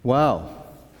Wow.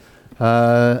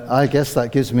 I guess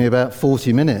that gives me about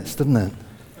 40 minutes, doesn't it?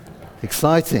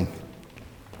 Exciting.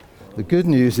 The good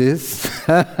news is,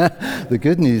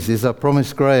 I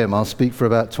promised Graham I'll speak for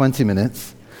about 20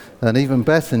 minutes. And even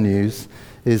better news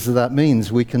is that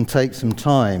means we can take some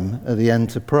time at the end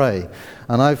to pray.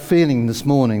 And I'm feeling this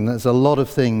morning there's a lot of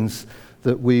things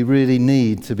that we really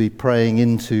need to be praying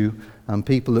into and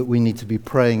people that we need to be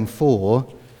praying for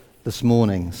this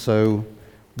morning. So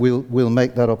we'll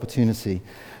make that opportunity.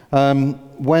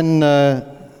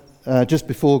 Just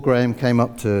before Graham came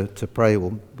up to pray,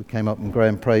 we came up and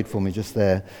Graham prayed for me just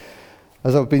there.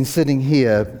 As I've been sitting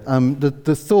here,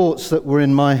 the thoughts that were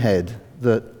in my head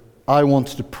that I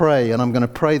wanted to pray, and I'm going to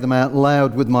pray them out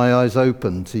loud with my eyes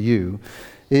open to you,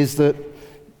 is that,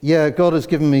 God has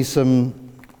given me some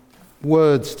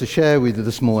words to share with you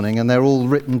this morning, and they're all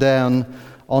written down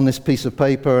on this piece of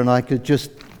paper, and I could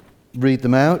just read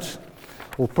them out.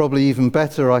 Or probably even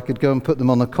better, I could go and put them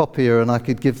on a copier and I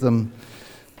could give them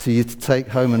to you to take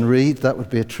home and read. That would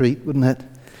be a treat, wouldn't it?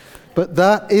 But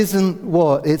that isn't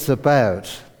what it's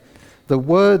about. The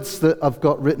words that I've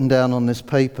got written down on this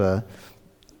paper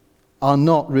are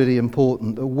not really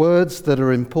important. The words that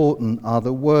are important are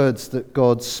the words that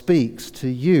God speaks to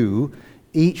you,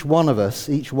 each one of us,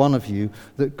 each one of you,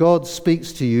 that God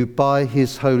speaks to you by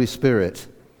His Holy Spirit.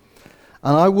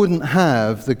 And I wouldn't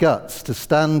have the guts to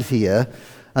stand here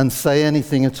and say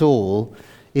anything at all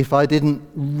if I didn't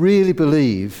really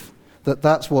believe that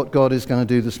that's what God is going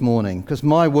to do this morning, because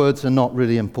my words are not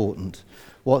really important.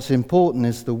 What's important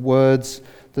is the words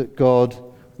that God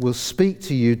will speak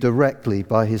to you directly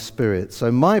by His Spirit.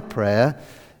 So my prayer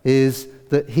is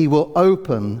that He will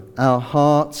open our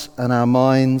hearts and our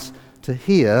minds to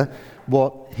hear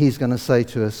what He's going to say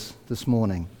to us this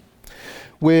morning.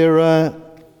 We're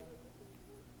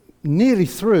nearly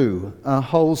through a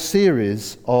whole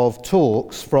series of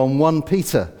talks from 1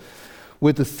 Peter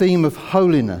with the theme of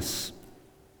holiness,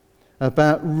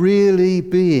 about really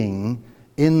being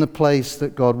in the place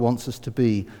that God wants us to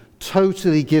be,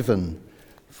 totally given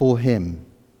for Him.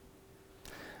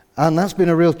 And that's been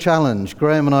a real challenge.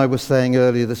 Graham and I were saying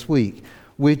earlier this week,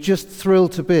 we're just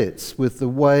thrilled to bits with the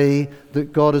way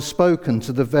that God has spoken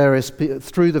to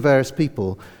through the various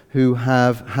people who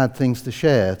have had things to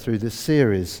share through this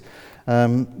series.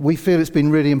 We feel it's been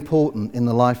really important in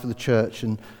the life of the church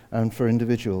and for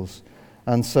individuals.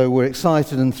 And so we're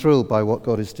excited and thrilled by what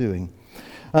God is doing.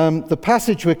 The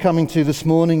passage we're coming to this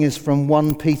morning is from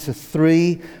 1 Peter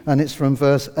 3, and it's from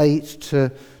verse 8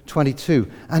 to 22.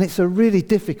 And it's a really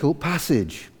difficult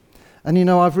passage. And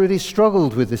I've really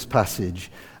struggled with this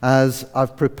passage as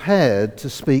I've prepared to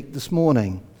speak this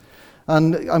morning.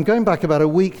 And I'm going back about a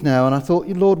week now, and I thought,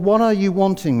 Lord, what are you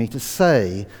wanting me to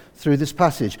say through this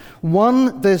passage?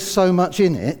 One, there's so much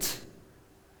in it.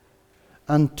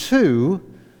 And two,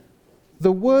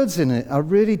 the words in it are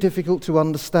really difficult to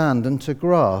understand and to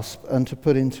grasp and to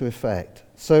put into effect.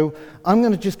 So I'm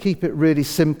going to just keep it really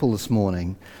simple this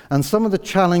morning. And some of the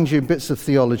challenging bits of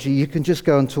theology, you can just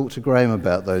go and talk to Graham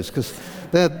about those, because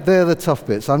they're the tough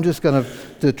bits. I'm just going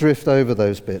to drift over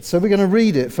those bits. So we're going to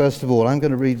read it, first of all. I'm going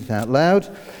to read it out loud.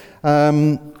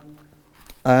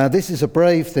 This is a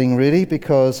brave thing, really,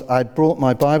 because I brought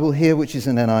my Bible here, which is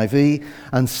an NIV,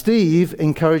 and Steve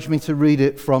Armstrong encouraged me to read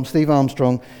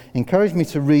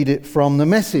it from the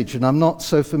Message, and I'm not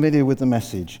so familiar with the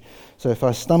Message. So if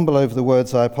I stumble over the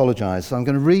words, I apologize. So I'm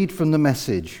going to read from the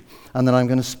Message, and then I'm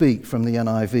going to speak from the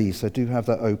NIV, so do have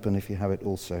that open if you have it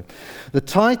also. The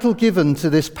title given to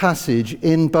this passage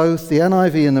in both the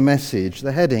NIV and the Message,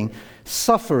 the heading,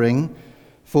 Suffering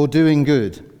for Doing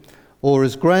Good. Or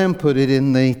as Graham put it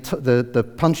in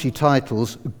the punchy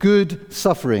titles, Good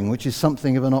Suffering, which is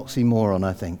something of an oxymoron,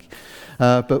 I think.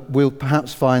 But we'll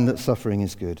perhaps find that suffering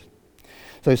is good.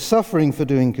 So, suffering for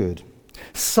doing good.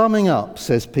 Summing up,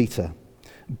 says Peter,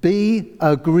 be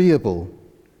agreeable,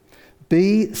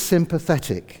 be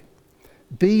sympathetic,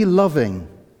 be loving,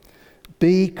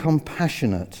 be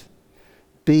compassionate,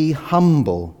 be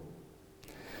humble.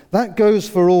 That goes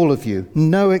for all of you,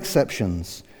 no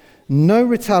exceptions. No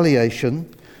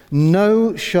retaliation,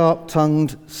 no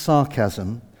sharp-tongued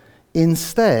sarcasm.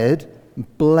 Instead,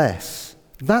 bless.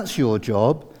 That's your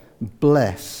job,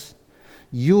 bless.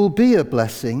 You'll be a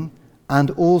blessing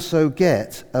and also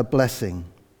get a blessing.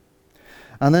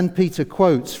 And then Peter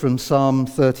quotes from Psalm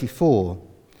 34.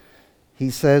 He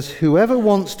says, whoever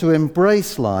wants to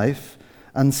embrace life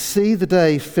and see the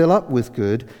day fill up with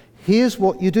good, here's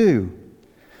what you do.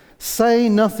 Say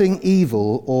nothing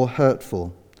evil or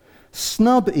hurtful.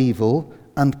 Snub evil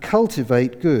and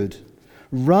cultivate good.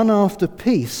 Run after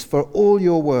peace for all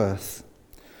you're worth.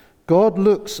 God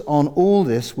looks on all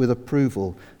this with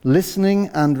approval, listening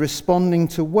and responding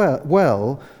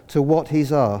well to what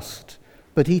he's asked,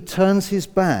 but he turns his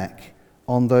back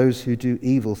on those who do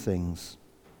evil things.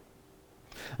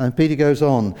 And Peter goes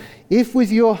on, if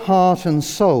with your heart and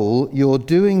soul you're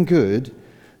doing good,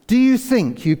 do you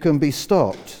think you can be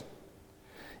stopped?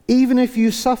 Even if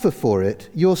you suffer for it,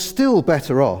 you're still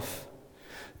better off.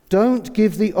 Don't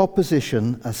give the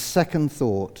opposition a second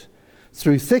thought.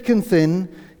 Through thick and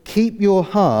thin, keep your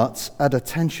hearts at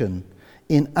attention,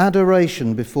 in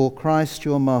adoration before Christ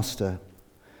your Master.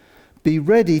 Be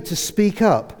ready to speak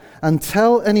up and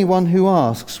tell anyone who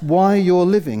asks why you're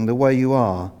living the way you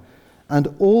are,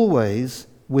 and always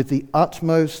with the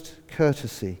utmost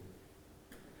courtesy.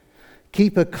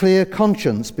 Keep a clear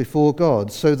conscience before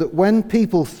God, so that when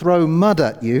people throw mud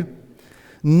at you,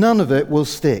 none of it will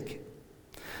stick.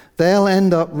 They'll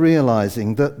end up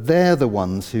realizing that they're the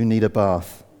ones who need a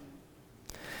bath.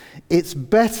 It's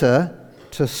better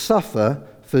to suffer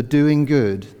for doing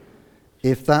good,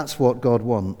 if that's what God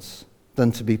wants,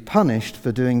 than to be punished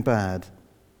for doing bad.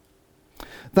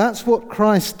 That's what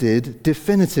Christ did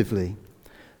definitively.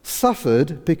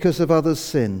 Suffered because of others'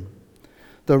 sin.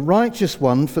 The righteous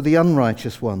one for the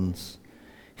unrighteous ones.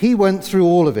 He went through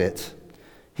all of it.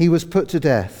 He was put to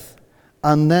death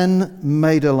and then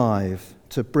made alive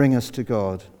to bring us to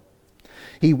God.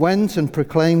 He went and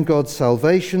proclaimed God's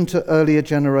salvation to earlier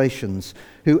generations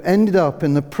who ended up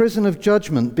in the prison of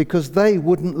judgment because they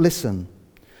wouldn't listen.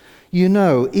 You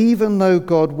know, even though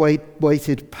God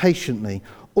waited patiently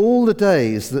all the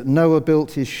days that Noah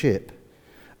built his ship,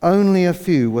 only a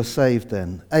few were saved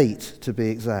then, 8 to be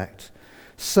exact,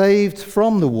 saved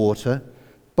from the water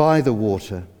by the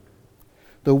water.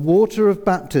 The water of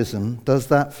baptism does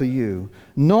that for you,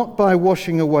 not by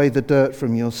washing away the dirt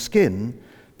from your skin,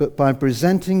 but by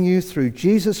presenting you through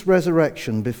Jesus'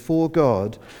 resurrection before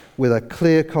God with a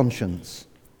clear conscience.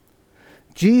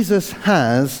 Jesus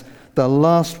has the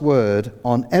last word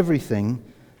on everything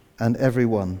and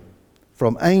everyone,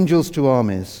 from angels to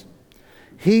armies.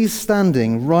 He's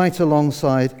standing right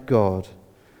alongside God,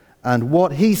 and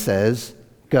what he says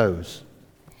goes.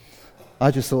 I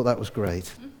just thought that was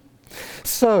great.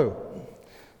 So,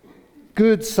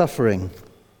 good suffering.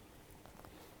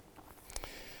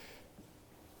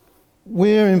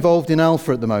 We're involved in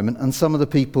Alpha at the moment, and some of the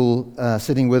people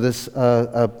sitting with us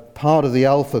are part of the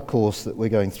Alpha course that we're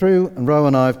going through, and Ro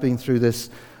and I have been through this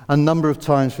a number of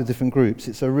times with different groups.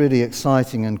 It's a really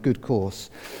exciting and good course.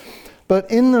 But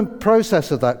in the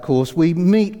process of that course, we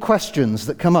meet questions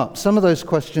that come up. Some of those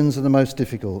questions are the most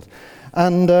difficult.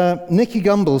 And Nicky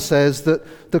Gumbel says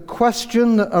that the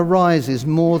question that arises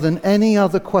more than any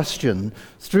other question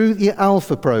through the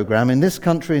Alpha program in this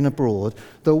country and abroad,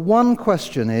 the one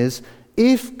question is,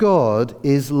 if God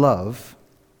is love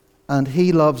and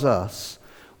he loves us,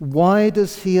 why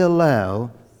does he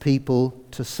allow people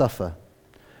to suffer?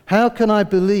 How can I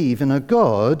believe in a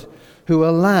God who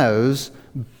allows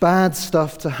bad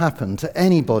stuff to happen to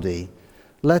anybody,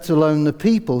 let alone the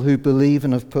people who believe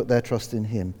and have put their trust in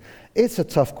him? It's a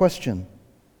tough question.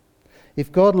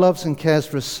 If God loves and cares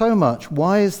for us so much,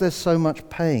 why is there so much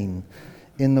pain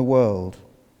in the world?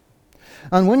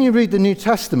 And when you read the New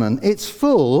Testament, it's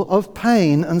full of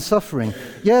pain and suffering.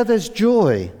 Yeah, there's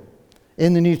joy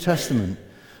in the New Testament.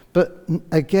 But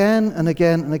again and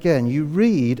again and again, you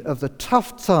read of the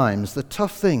tough times, the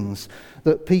tough things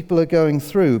that people are going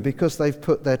through because they've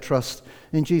put their trust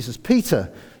in Jesus.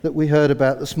 Peter, that we heard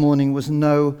about this morning, was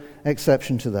no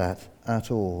exception to that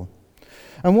at all.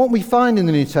 And what we find in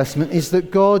the New Testament is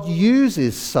that God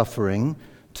uses suffering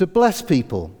to bless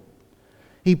people.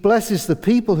 He blesses the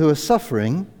people who are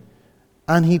suffering,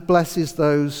 and he blesses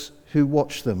those who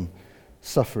watch them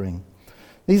suffering.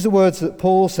 These are words that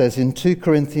Paul says in 2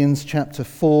 Corinthians chapter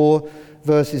 4,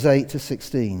 verses 8 to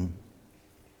 16.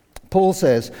 Paul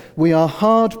says, "We are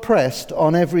hard pressed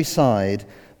on every side,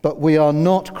 but we are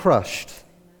not crushed.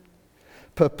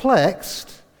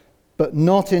 Perplexed, but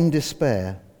not in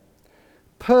despair.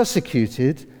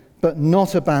 Persecuted, but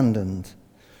not abandoned.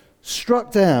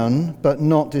 Struck down, but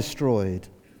not destroyed.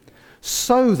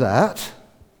 So that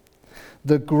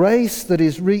the grace that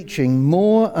is reaching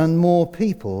more and more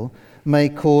people may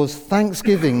cause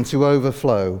thanksgiving to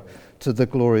overflow to the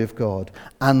glory of God.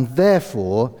 And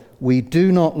therefore, we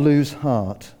do not lose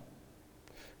heart."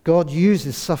 God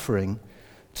uses suffering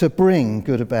to bring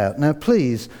good about. Now,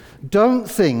 please, don't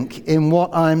think in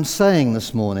what I'm saying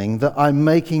this morning that I'm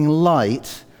making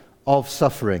light of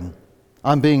suffering.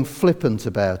 I'm being flippant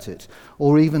about it,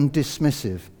 or even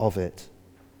dismissive of it.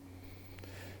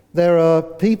 There are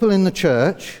people in the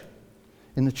church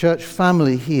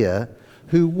family here,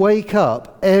 who wake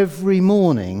up every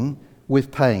morning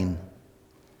with pain.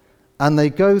 And they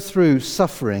go through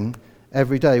suffering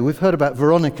every day. We've heard about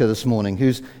Veronica this morning,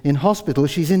 who's in hospital.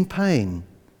 She's in pain.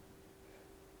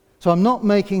 So I'm not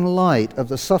making light of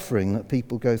the suffering that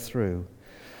people go through.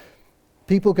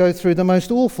 People go through the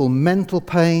most awful mental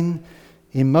pain,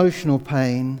 emotional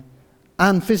pain,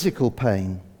 and physical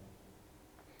pain.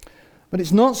 But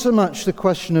it's not so much the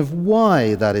question of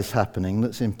why that is happening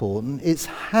that's important, it's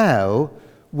how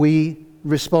we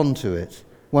respond to it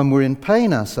when we're in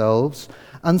pain ourselves,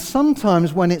 and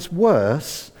sometimes when it's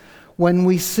worse, when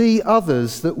we see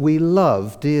others that we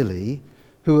love dearly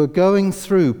who are going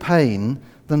through pain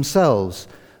themselves.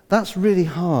 That's really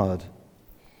hard.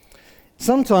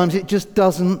 Sometimes it just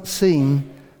doesn't seem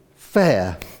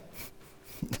fair.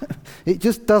 It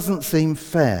just doesn't seem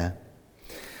fair.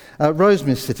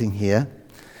 Rosemary's sitting here,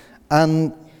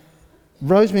 and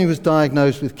Rosemary was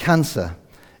diagnosed with cancer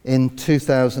in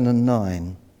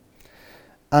 2009.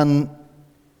 And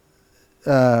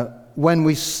when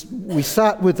we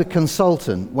sat with the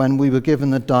consultant when we were given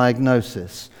the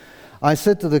diagnosis, I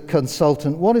said to the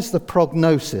consultant, what is the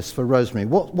prognosis for Rosemary?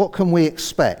 What can we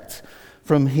expect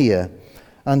from here?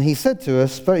 And he said to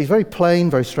us, very plain,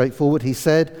 very straightforward, he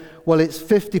said, well, it's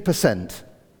 50%.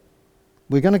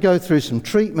 We're going to go through some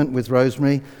treatment with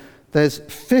Rosemary. There's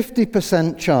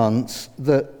 50% chance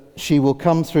that she will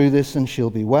come through this and she'll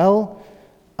be well,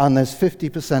 and there's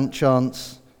 50%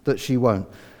 chance that she won't.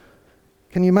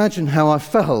 Can you imagine how I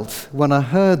felt when I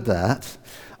heard that?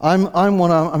 I'm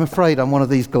afraid I'm one of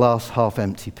these glass half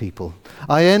empty people.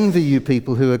 I envy you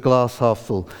people who are glass half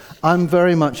full. I'm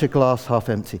very much a glass half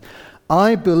empty.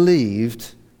 I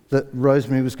believed that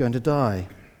Rosemary was going to die.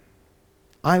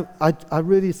 I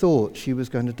really thought she was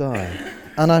going to die.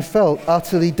 And I felt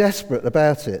utterly desperate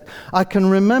about it. I can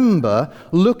remember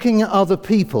looking at other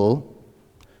people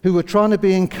who were trying to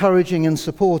be encouraging and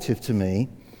supportive to me,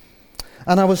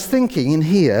 and I was thinking in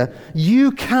here,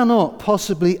 you cannot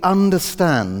possibly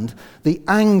understand the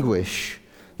anguish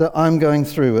that I'm going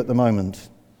through at the moment.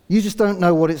 You just don't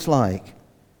know what it's like.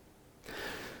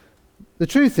 The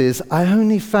truth is, I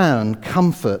only found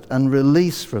comfort and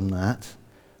release from that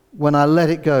when I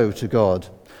let it go to God.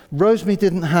 Rosemary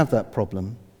didn't have that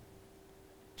problem.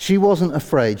 She wasn't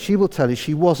afraid. She will tell you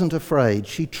she wasn't afraid.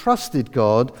 She trusted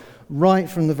God right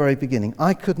from the very beginning.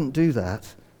 I couldn't do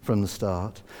that from the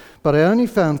start. But I only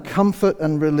found comfort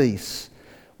and release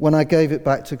when I gave it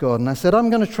back to God. And I said, I'm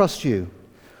going to trust you.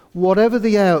 Whatever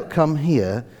the outcome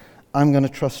here, I'm going to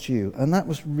trust you. And that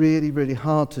was really, really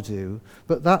hard to do.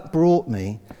 But that brought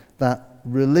me that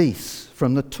release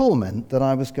from the torment that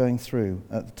I was going through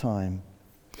at the time.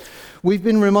 We've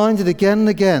been reminded again and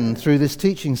again through this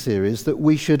teaching series that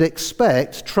we should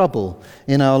expect trouble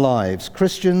in our lives,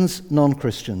 Christians,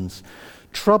 non-Christians.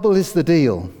 Trouble is the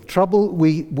deal. Trouble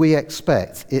we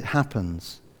expect. It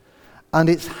happens. And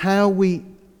it's how we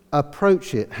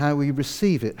approach it, how we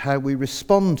receive it, how we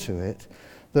respond to it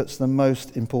that's the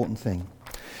most important thing.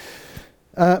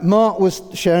 Mark was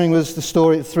sharing with us the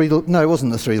story of it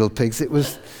wasn't the three little pigs. It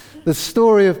was the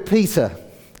story of Peter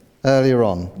earlier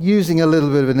on, using a little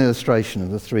bit of an illustration of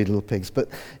the three little pigs. But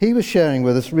he was sharing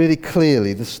with us really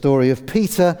clearly the story of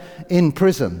Peter in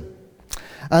prison.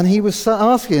 And he was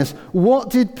asking us, what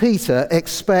did Peter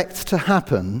expect to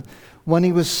happen when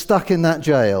he was stuck in that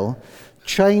jail,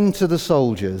 chained to the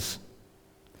soldiers,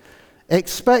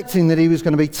 expecting that he was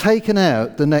going to be taken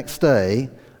out the next day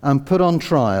and put on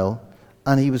trial,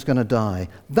 and he was going to die?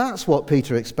 That's what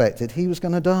Peter expected. He was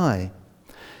going to die.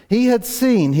 He had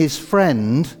seen his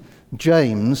friend,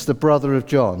 James, the brother of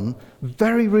John,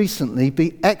 very recently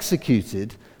be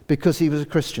executed because he was a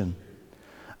Christian.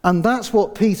 And that's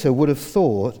what Peter would have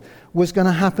thought was going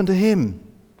to happen to him.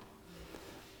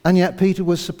 And yet Peter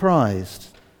was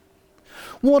surprised.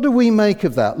 What do we make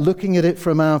of that, looking at it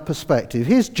from our perspective?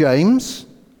 Here's James.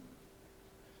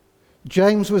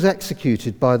 James was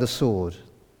executed by the sword.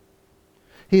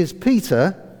 Here's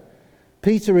Peter.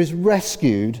 Peter is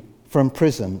rescued from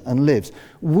prison and lives.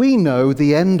 We know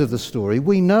the end of the story.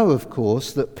 We know, of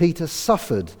course, that Peter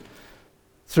suffered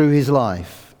through his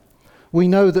life. We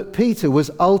know that Peter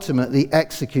was ultimately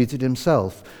executed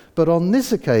himself. But on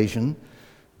this occasion,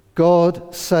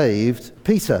 God saved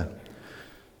Peter.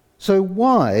 So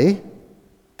why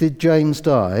did James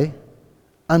die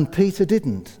and Peter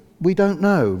didn't? We don't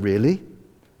know, really.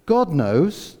 God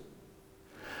knows.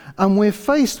 And we're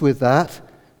faced with that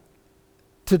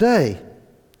today.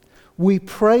 We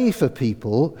pray for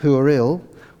people who are ill.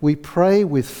 We pray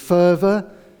with fervor.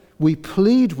 We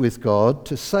plead with God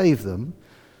to save them.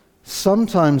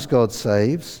 Sometimes God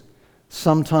saves,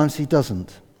 sometimes he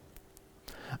doesn't.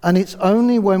 And it's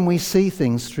only when we see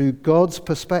things through God's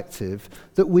perspective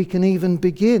that we can even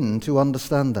begin to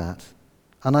understand that.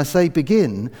 And I say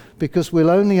begin because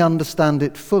we'll only understand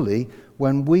it fully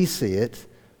when we see it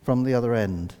from the other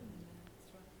end.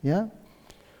 Yeah?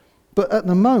 But at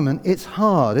the moment, it's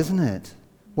hard, isn't it,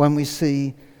 when we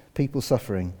see people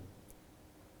suffering.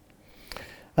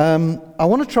 I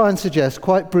want to try and suggest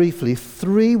quite briefly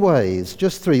 3 ways,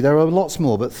 just 3, there are lots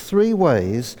more, but 3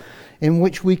 ways in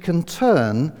which we can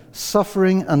turn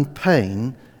suffering and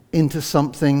pain into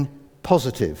something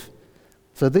positive.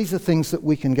 So these are things that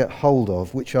we can get hold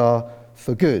of, which are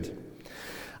for good.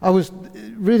 I was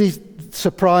really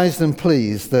surprised and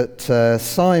pleased that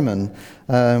Simon,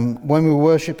 when we were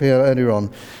worshipping earlier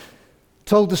on,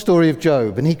 told the story of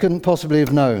Job, and he couldn't possibly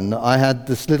have known that I had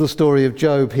this little story of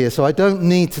Job here, so I don't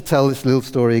need to tell this little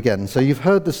story again. So you've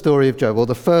heard the story of Job, or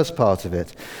the first part of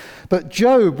it. But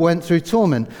Job went through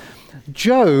torment.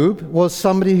 Job was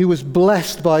somebody who was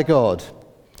blessed by God.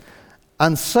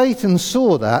 And Satan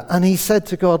saw that, and he said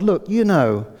to God, look, you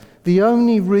know, the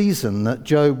only reason that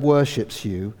Job worships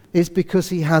you is because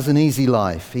he has an easy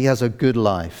life. He has a good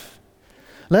life.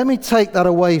 Let me take that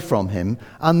away from him,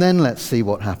 and then let's see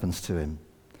what happens to him.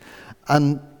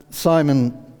 And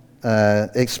Simon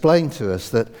explained to us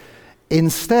that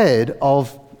instead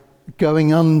of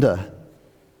going under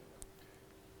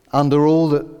all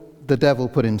that the devil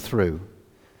put him through,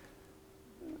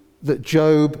 that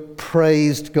Job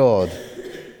praised God.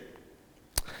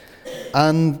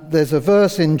 And there's a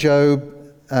verse in Job,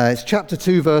 it's chapter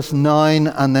 2, verse 9,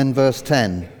 and then verse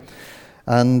 10.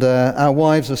 And our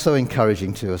wives are so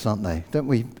encouraging to us, aren't they? Don't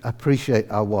we appreciate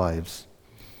our wives?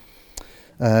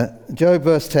 Job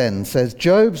verse 10 says,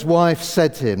 Job's wife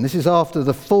said to him, this is after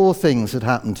the 4 things had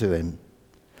happened to him.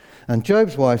 And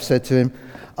Job's wife said to him,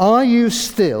 are you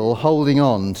still holding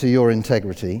on to your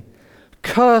integrity?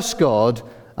 Curse God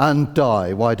and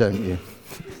die, why don't you?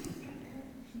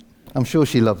 I'm sure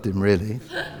she loved him, really.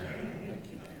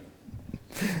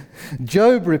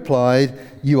 Job replied,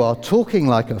 you are talking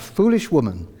like a foolish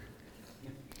woman.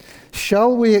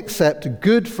 Shall we accept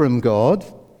good from God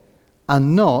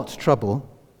and not trouble?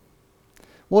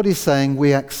 What he's saying,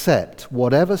 we accept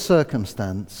whatever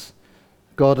circumstance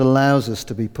God allows us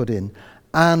to be put in.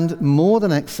 And more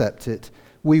than accept it,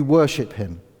 we worship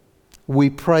him. We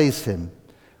praise him.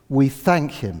 We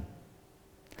thank him.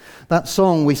 That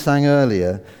song we sang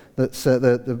earlier,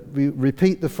 we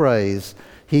repeat the phrase,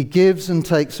 he gives and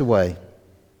takes away.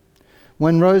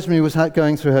 When Rosemary was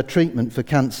going through her treatment for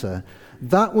cancer,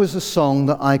 that was a song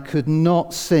that I could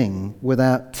not sing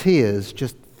without tears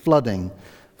just flooding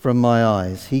from my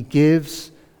eyes. He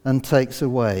gives and takes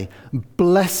away.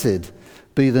 Blessed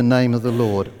be the name of the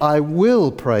Lord. I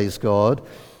will praise God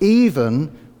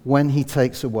even when he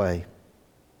takes away.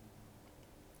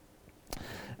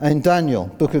 In Daniel,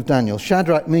 book of Daniel,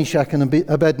 Shadrach, Meshach, and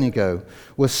Abednego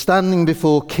were standing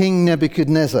before King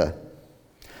Nebuchadnezzar,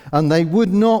 and they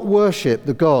would not worship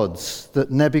the gods that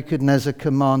Nebuchadnezzar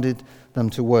commanded them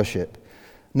to worship.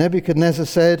 Nebuchadnezzar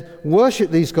said,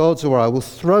 worship these gods or I will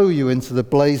throw you into the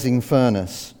blazing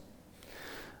furnace.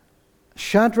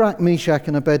 Shadrach, Meshach,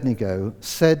 and Abednego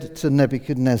said to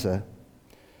Nebuchadnezzar,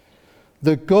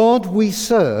 the God we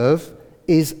serve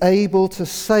is able to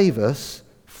save us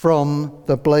from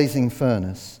the blazing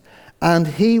furnace, and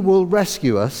he will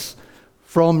rescue us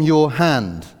from your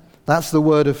hand. That's the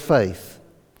word of faith.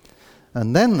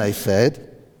 And then they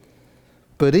said,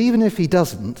 but even if he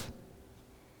doesn't,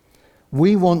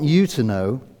 we want you to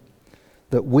know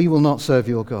that we will not serve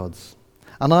your gods.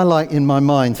 And I like in my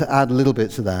mind to add a little bit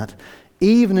to that.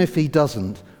 Even if he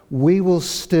doesn't, we will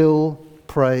still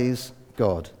praise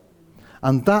God.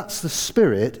 And that's the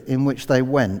spirit in which they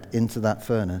went into that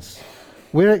furnace.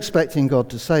 We're expecting God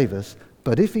to save us,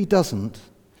 but if he doesn't,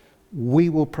 we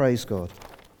will praise God.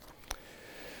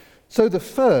 So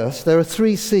there are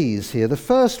 3 C's here. The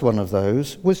first one of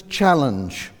those was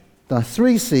challenge. The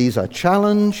 3 C's are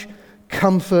challenge,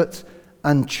 comfort,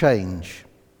 and change.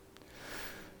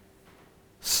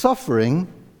 Suffering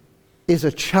is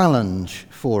a challenge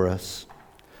for us.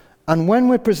 And when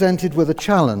we're presented with a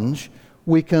challenge,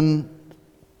 we can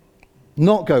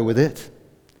not go with it,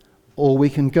 or we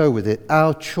can go with it.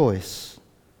 Our choice.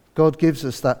 God gives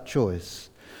us that choice.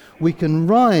 We can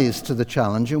rise to the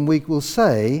challenge and we will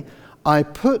say, I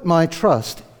put my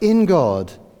trust in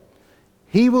God.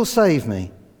 He will save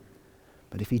me.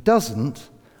 But if he doesn't,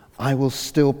 I will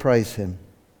still praise him.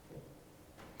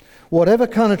 Whatever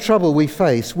kind of trouble we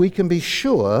face, we can be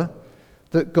sure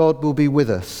that God will be with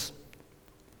us.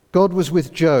 God was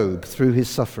with Job through his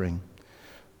suffering.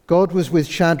 God was with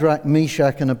Shadrach,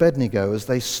 Meshach, and Abednego as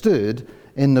they stood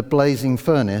in the blazing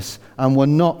furnace and were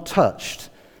not touched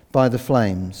by the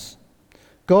flames.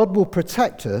 God will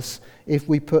protect us if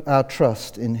we put our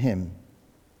trust in him.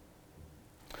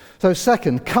 So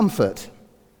second, comfort.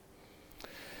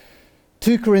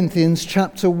 2 Corinthians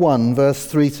chapter 1, verse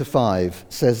 3 to 5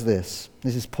 says this.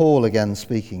 This is Paul again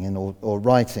speaking or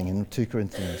writing in 2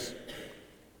 Corinthians.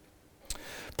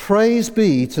 Praise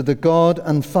be to the God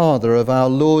and Father of our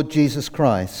Lord Jesus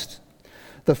Christ,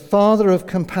 the Father of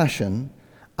compassion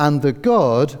and the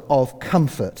God of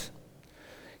comfort.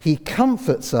 He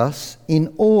comforts us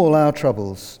in all our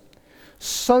troubles,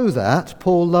 so that,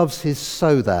 Paul loves his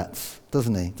so that,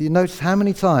 doesn't he? Do you notice how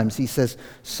many times he says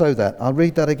so that? I'll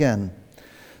read that again.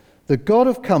 The God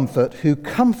of comfort who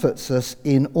comforts us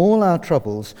in all our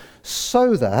troubles,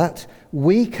 so that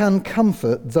we can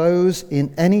comfort those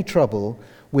in any trouble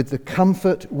with the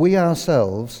comfort we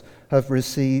ourselves have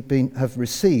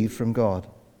received from God.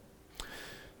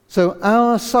 So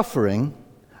our suffering,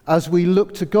 as we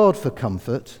look to God for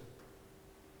comfort,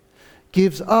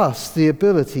 gives us the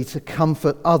ability to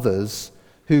comfort others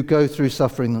who go through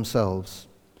suffering themselves.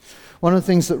 One of the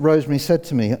things that Rosemary said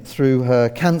to me through her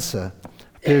cancer,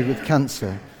 period with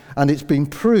cancer, and it's been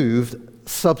proved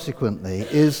subsequently,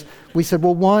 is we said,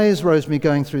 well, why is Rosemary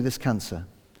going through this cancer?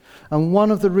 And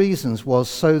one of the reasons was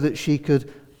so that she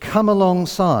could come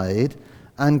alongside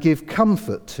and give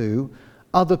comfort to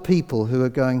other people who are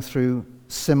going through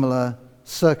similar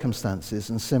circumstances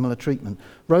and similar treatment.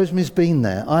 Rosemary's been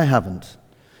there, I haven't.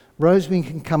 Rosemary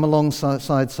can come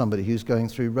alongside somebody who's going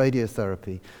through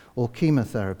radiotherapy or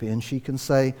chemotherapy, and she can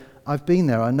say, I've been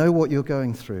there, I know what you're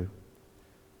going through.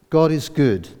 God is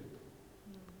good.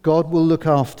 God will look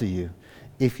after you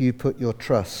if you put your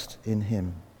trust in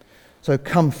him. So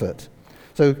comfort.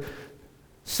 So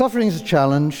suffering is a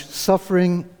challenge.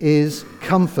 Suffering is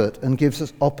comfort and gives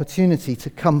us opportunity to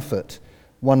comfort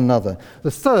one another. The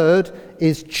third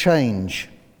is change.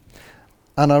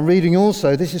 And I'm reading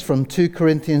also, this is from 2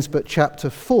 Corinthians, but chapter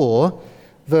 4,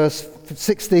 verse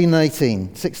 16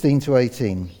 to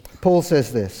 18. Paul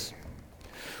says this,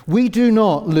 we do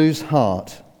not lose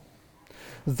heart,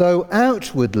 though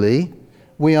outwardly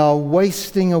we are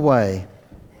wasting away.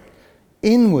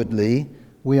 Inwardly,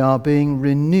 we are being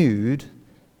renewed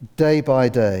day by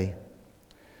day.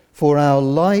 For our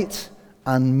light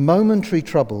and momentary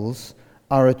troubles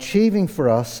are achieving for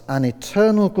us an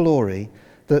eternal glory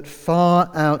that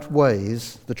far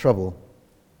outweighs the trouble.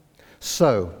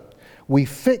 So, we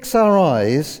fix our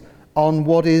eyes on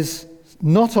what is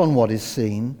not on what is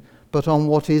seen, but on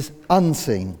what is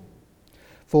unseen.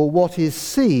 For what is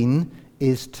seen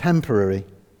is temporary,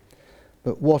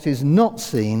 but what is not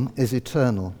seen is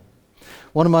eternal.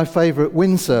 One of my favourite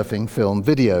windsurfing film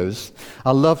videos,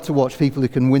 I love to watch people who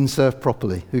can windsurf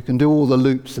properly, who can do all the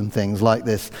loops and things like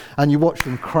this, and you watch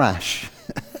them crash,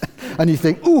 and you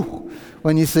think, ooh,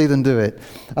 when you see them do it.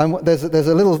 And there's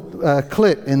a little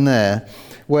clip in there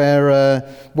where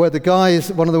the guy,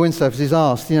 one of the windsurfers, is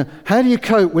asked, how do you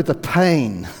cope with the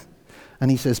pain? And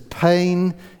he says,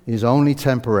 pain is only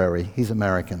temporary. He's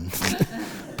American.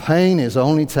 Pain is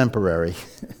only temporary.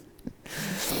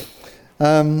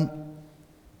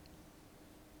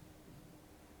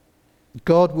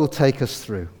 God will take us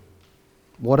through.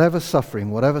 Whatever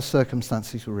suffering, whatever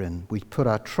circumstances we're in, we put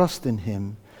our trust in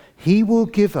him. He will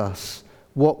give us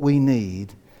what we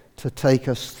need to take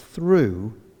us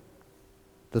through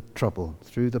the trouble,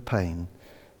 through the pain,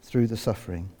 through the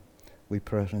suffering. We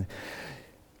pray.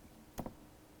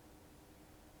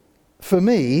 For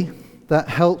me, that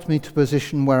helped me to a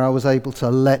position where I was able to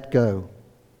let go.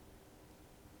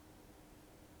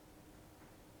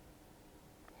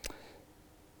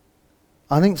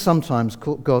 I think sometimes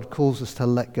God calls us to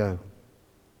let go.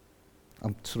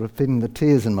 I'm sort of feeling the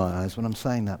tears in my eyes when I'm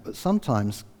saying that, but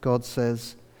sometimes God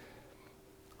says,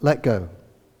 let go.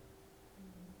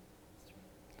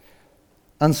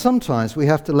 And sometimes we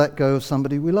have to let go of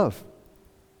somebody we love.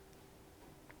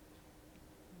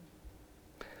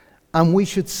 And we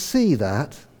should see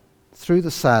that, through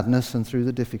the sadness and through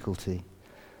the difficulty,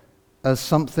 as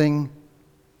something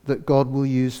that God will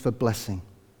use for blessing.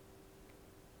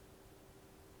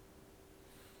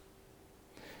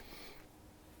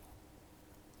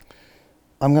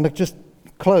 I'm going to just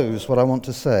close what I want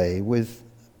to say with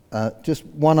just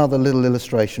one other little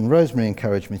illustration. Rosemary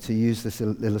encouraged me to use this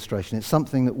illustration. It's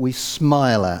something that we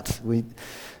smile at.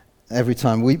 Every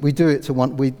time we do it to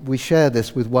one, we share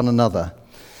this with one another.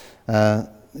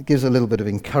 It gives a little bit of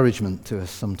encouragement to us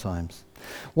sometimes.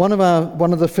 One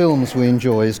of the films we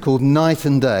enjoy is called Night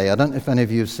and Day. I don't know if any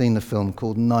of you have seen the film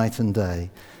called Night and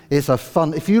Day. It's a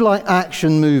fun, if you like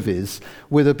action movies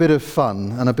with a bit of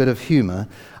fun and a bit of humour,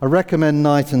 I recommend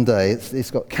Night and Day. It's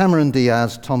got Cameron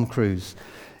Diaz, Tom Cruise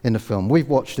in the film. We've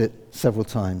watched it several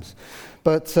times.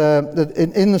 But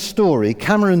in the story,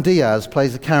 Cameron Diaz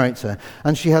plays a character,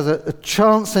 and she has a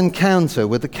chance encounter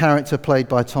with the character played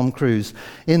by Tom Cruise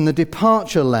in the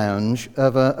departure lounge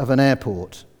of an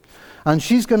airport. And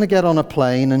she's going to get on a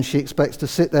plane, and she expects to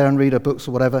sit there and read her books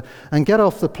or whatever, and get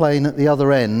off the plane at the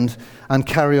other end and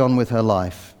carry on with her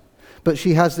life. But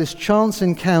she has this chance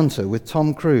encounter with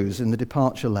Tom Cruise in the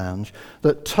departure lounge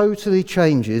that totally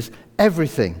changes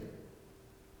everything.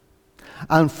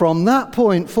 And from that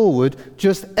point forward,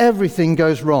 just everything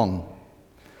goes wrong.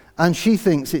 And she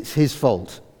thinks it's his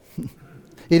fault.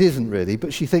 It isn't really,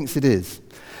 but she thinks it is.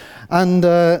 And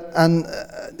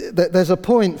there's a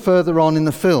point further on in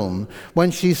the film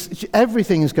when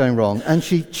everything is going wrong, and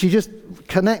she just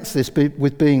connects this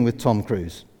with being with Tom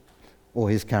Cruise, or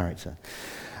his character.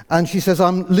 And she says,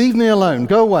 leave me alone,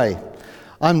 go away.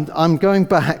 I'm going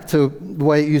back to the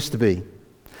way it used to be.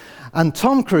 And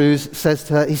Tom Cruise says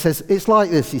to her, he says, it's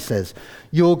like this, he says,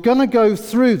 you're going to go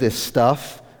through this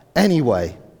stuff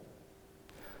anyway.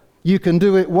 You can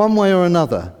do it one way or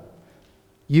another.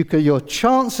 Your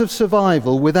chance of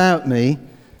survival without me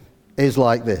is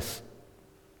like this.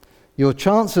 Your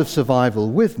chance of survival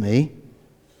with me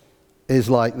is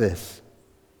like this.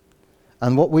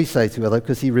 And what we say to each other,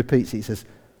 because he repeats it, he says,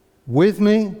 with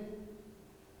me,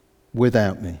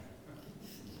 without me.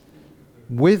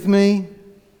 With me,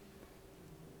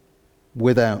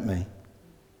 without me.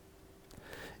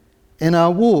 In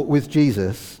our walk with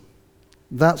Jesus,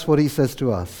 that's what he says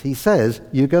to us. He says,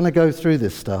 you're going to go through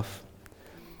this stuff.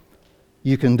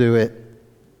 You can do it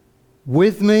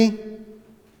with me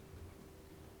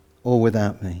or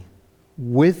without me.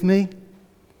 With me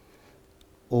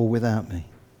or without me.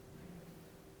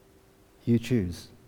 You choose.